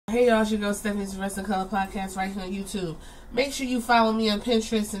Hey y'all, it's your girl Stephanie's Wrestling Color Podcast right here on YouTube. Make sure you follow me on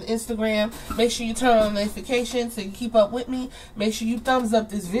Pinterest and Instagram. Make sure you turn on notifications so you keep up with me. Make sure you thumbs up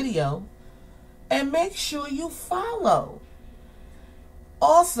this video. And make sure you follow.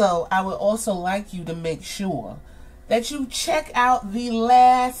 Also, I would also like you to make sure that you check out the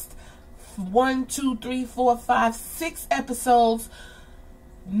last 6 episodes,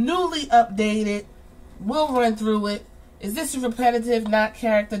 newly updated. We'll run through it. Is this repetitive, not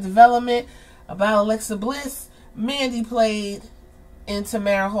character development? About Alexa Bliss. Mandy played in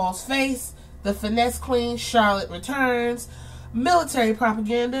Tamara Hall's face. The Finesse Queen, Charlotte returns. Military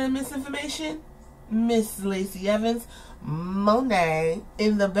propaganda and misinformation, Miss Lacey Evans. Monet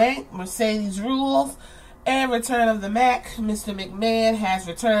in the bank, Mercedes rules. And Return of the Mac, Mr. McMahon has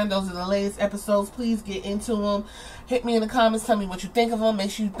returned. Those are the latest episodes. Please get into them. Hit me in the comments. Tell me what you think of them. Make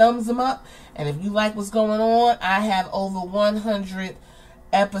sure you thumbs them up. And if you like what's going on, I have over 100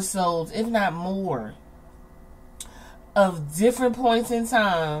 episodes, if not more, of different points in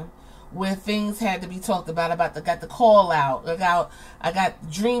time where things had to be talked about. Got the call out. I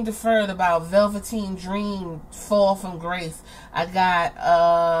got Dream Deferred about Velveteen Dream Fall from Grace. I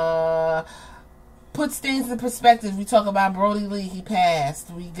got Puts things in perspective. We talk about Brody Lee, he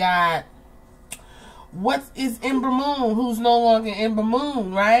passed. We got what is Ember Moon, who's no longer Ember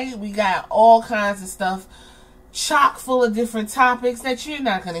Moon, right? We got all kinds of stuff chock full of different topics that you're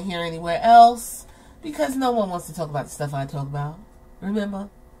not going to hear anywhere else because no one wants to talk about the stuff I talk about. Remember,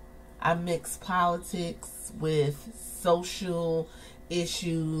 I mix politics with social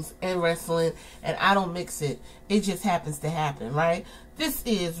issues and wrestling, and I don't mix it. It just happens to happen, right? This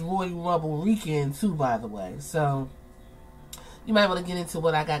is Roy Rubble Weekend too, by the way, so you might want to get into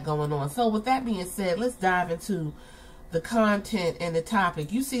what I got going on. So with that being said, let's dive into the content and the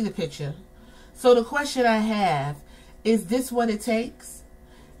topic. You see the picture. So the question I have, is this what it takes?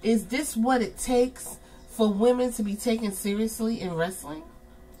 Is this what it takes for women to be taken seriously in wrestling?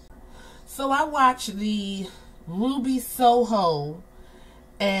 So I watched the Ruby Soho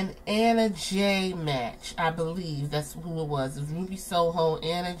and Anna Jay match. I believe that's who it was. It was Ruby Soho,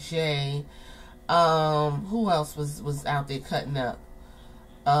 Anna Jay. Who else was out there cutting up?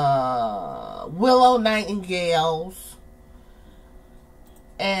 Willow Nightingales.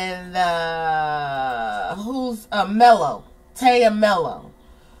 And who's Mello? Taya Mello.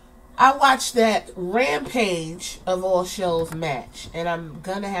 I watched that Rampage of all shows match, and I'm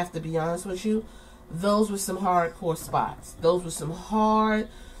gonna have to be honest with you. Those were some hardcore spots. Those were some hard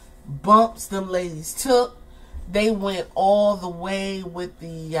bumps them ladies took. They went all the way with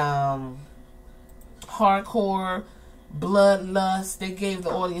the hardcore bloodlust. They gave the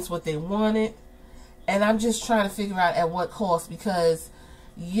audience what they wanted. And I'm just trying to figure out at what cost, because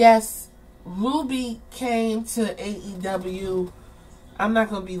yes, Ruby came to AEW. I'm not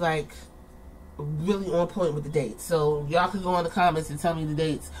going to be like really on point with the dates, so y'all can go in the comments and tell me the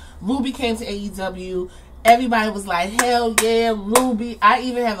dates. Ruby came to AEW. Everybody was like, hell yeah, Ruby. I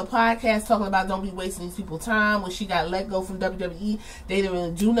even have a podcast talking about don't be wasting these people's time. When she got let go from WWE, they didn't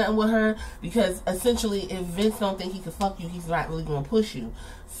really do nothing with her, because essentially if Vince don't think he can fuck you, he's not really going to push you.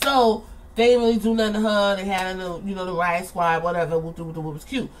 So they didn't really do nothing to her. They had her, you know, the Riot Squad, whatever. It was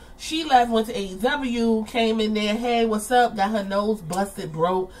cute. She left, went to AEW, came in there, hey, what's up? Got her nose busted,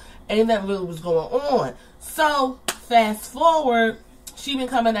 broke. Ain't nothing really was going on. So fast forward, she been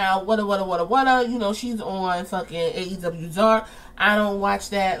coming out, what, you know, she's on fucking AEW Dark. I don't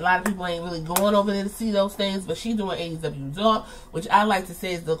watch that. A lot of people ain't really going over there to see those things, but she's doing AEW Dark, which I like to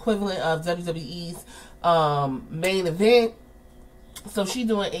say is the equivalent of WWE's main event. So she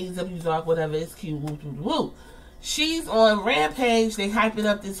doing AEW Dark, whatever, it's cute, woo, woo, woo. She's on Rampage. They hyping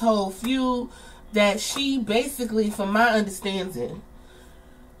up this whole feud that she basically, from my understanding,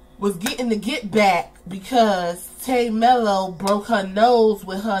 was getting the get back because Tay Mello broke her nose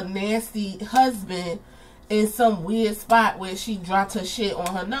with her nasty husband in some weird spot where she dropped her shit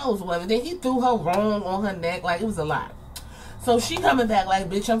on her nose or whatever. Then he threw her wrong on her neck. Like, it was a lot. So she coming back like,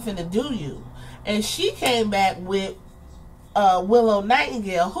 bitch, I'm finna do you. And she came back with Willow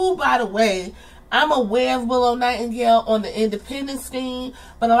Nightingale, who, by the way, I'm aware of Willow Nightingale on the independent scene,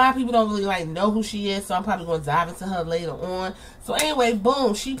 but a lot of people don't really like know who she is, so I'm probably going to dive into her later on. So anyway,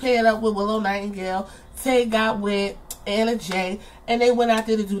 boom, she paired up with Willow Nightingale. Tay got with Anna Jay, and they went out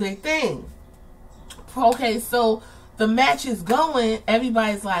there to do their thing. Okay, so the match is going.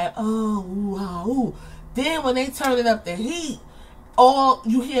 Everybody's like, oh, ooh, ah, ooh. Then when they turn it up the heat, all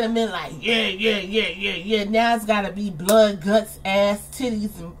you hear them in like, yeah. Now it's got to be blood, guts, ass,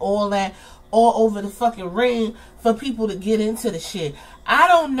 titties, and all that, all over the fucking ring for people to get into the shit. I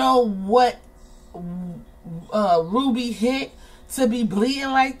don't know what Ruby hit to be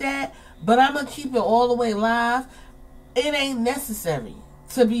bleeding like that, but I'm going to keep it all the way live. It ain't necessary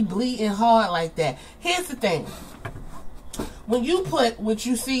to be bleeding hard like that. Here's the thing. When you put what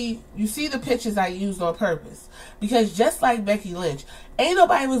you see the pictures I used on purpose. Because just like Becky Lynch, ain't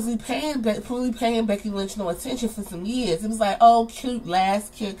nobody was really paying Becky Lynch no attention for some years. It was like, oh, cute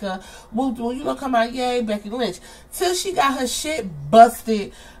last kicker. Well, you don't come out, yay, Becky Lynch. Till she got her shit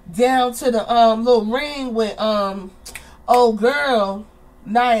busted down to the little ring with old girl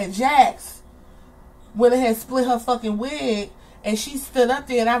Nia Jax, when it had split her fucking wig, and she stood up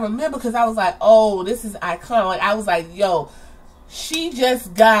there, and I remember because I was like, oh, this is iconic. Like, I was like, yo, she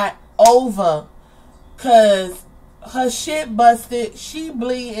just got over because her shit busted, she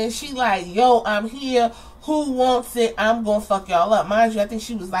bleeding, she like, yo, I'm here, who wants it, I'm gonna fuck y'all up. Mind you, I think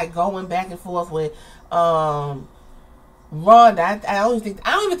she was like going back and forth with Ronda. I don't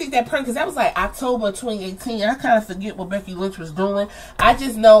even think that because that was like October 2018. I kind of forget what Becky Lynch was doing. I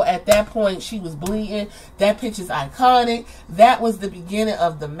just know at that point she was bleeding. That picture's iconic. That was the beginning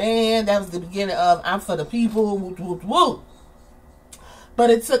of the man. That was the beginning of I'm for the people. Woo, woo, woo. But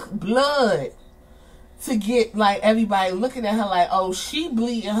it took blood to get like everybody looking at her like, oh, she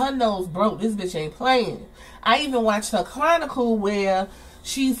bleeding, her nose broke, this bitch ain't playing. I even watched her Chronicle where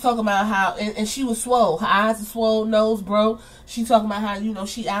she's talking about how, and she was swole. Her eyes are swole, nose broke. She talking about how, you know,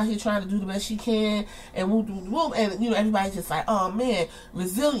 she out here trying to do the best she can, and whoop, whoop, whoop. And, you know, everybody's just like, oh, man,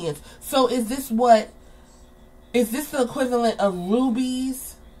 resilience. So is this the equivalent of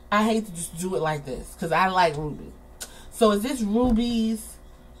Ruby's? I hate to just do it like this, because I like Ruby. So is this Ruby's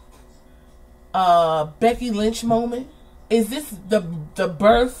Becky Lynch moment? Is this the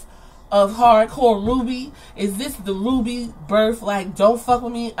birth of hardcore Ruby? Is this the Ruby birth? Like, don't fuck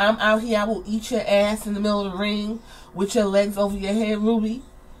with me, I'm out here, I will eat your ass in the middle of the ring with your legs over your head, Ruby?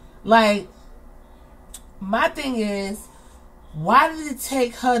 Like, my thing is, why did it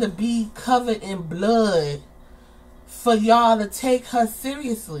take her to be covered in blood for y'all to take her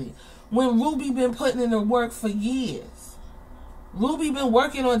seriously when Ruby been putting in the work for years? Ruby been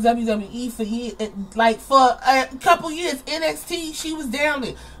working on WWE for years, like for a couple years. NXT, she was down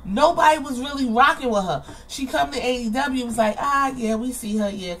there. Nobody was really rocking with her. She come to AEW, was like, ah, yeah, we see her,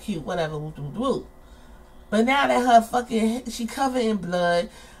 yeah, cute, whatever, woo, woo, woo. But now that her fucking, she covered in blood,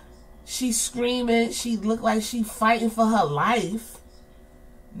 she screaming, she look like she fighting for her life.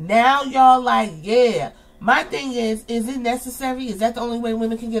 Now y'all like, yeah. My thing is it necessary? Is that the only way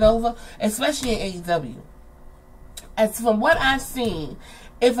women can get over? Especially in AEW. As from what I've seen,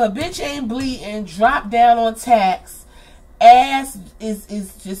 if a bitch ain't bleeding, drop down on tacks, ass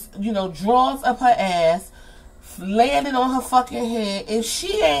is just, you know, draws up her ass, landing on her fucking head, if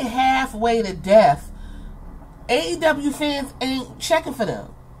she ain't halfway to death, AEW fans ain't checking for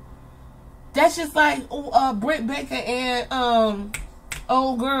them. That's just like Britt Baker and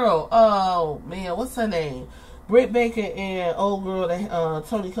old girl, oh man, what's her name? Britt Baker and old girl that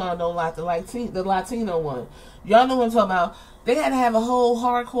Tony Khan don't like, the Latino one. Y'all know what I'm talking about. They had to have a whole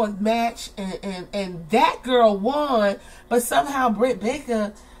hardcore match, and that girl won, but somehow Britt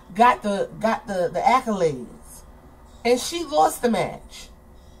Baker got the accolades, and she lost the match.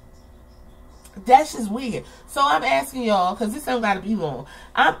 That's just weird. So I'm asking y'all, because this ain't got to be long.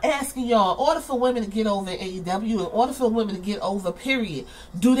 I'm asking y'all, in order for women to get over in AEW, in order for women to get over, period,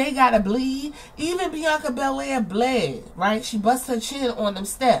 do they got to bleed? Even Bianca Belair bled, right? She busted her chin on them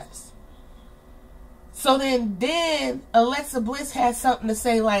steps. So then Alexa Bliss had something to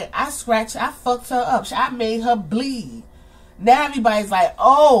say like, I fucked her up. I made her bleed. Now everybody's like,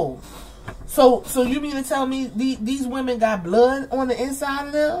 oh, so you mean to tell me these women got blood on the inside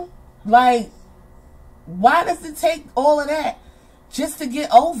of them? Like, why does it take all of that just to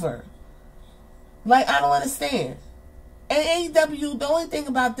get over? Like, I don't understand. And AEW, the only thing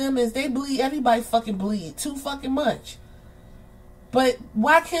about them is they bleed. Everybody fucking bleed too fucking much. But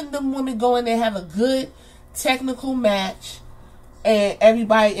why can't them women go in there and have a good technical match and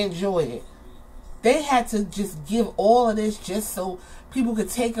everybody enjoy it? They had to just give all of this just so people could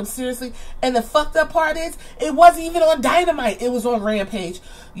take them seriously. And the fucked up part is, it wasn't even on Dynamite. It was on Rampage.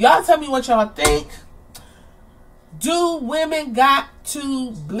 Y'all tell me what y'all think. Do women got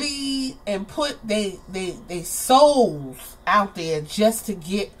to bleed and put they souls out there just to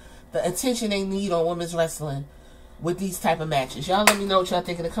get the attention they need on women's wrestling with these type of matches? Y'all let me know what y'all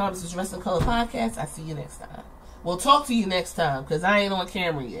think in the comments. It's Wrestling Color Podcast. I'll see you next time. We'll talk to you next time, because I ain't on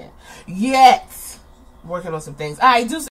camera yet. Working on some things. Alright, do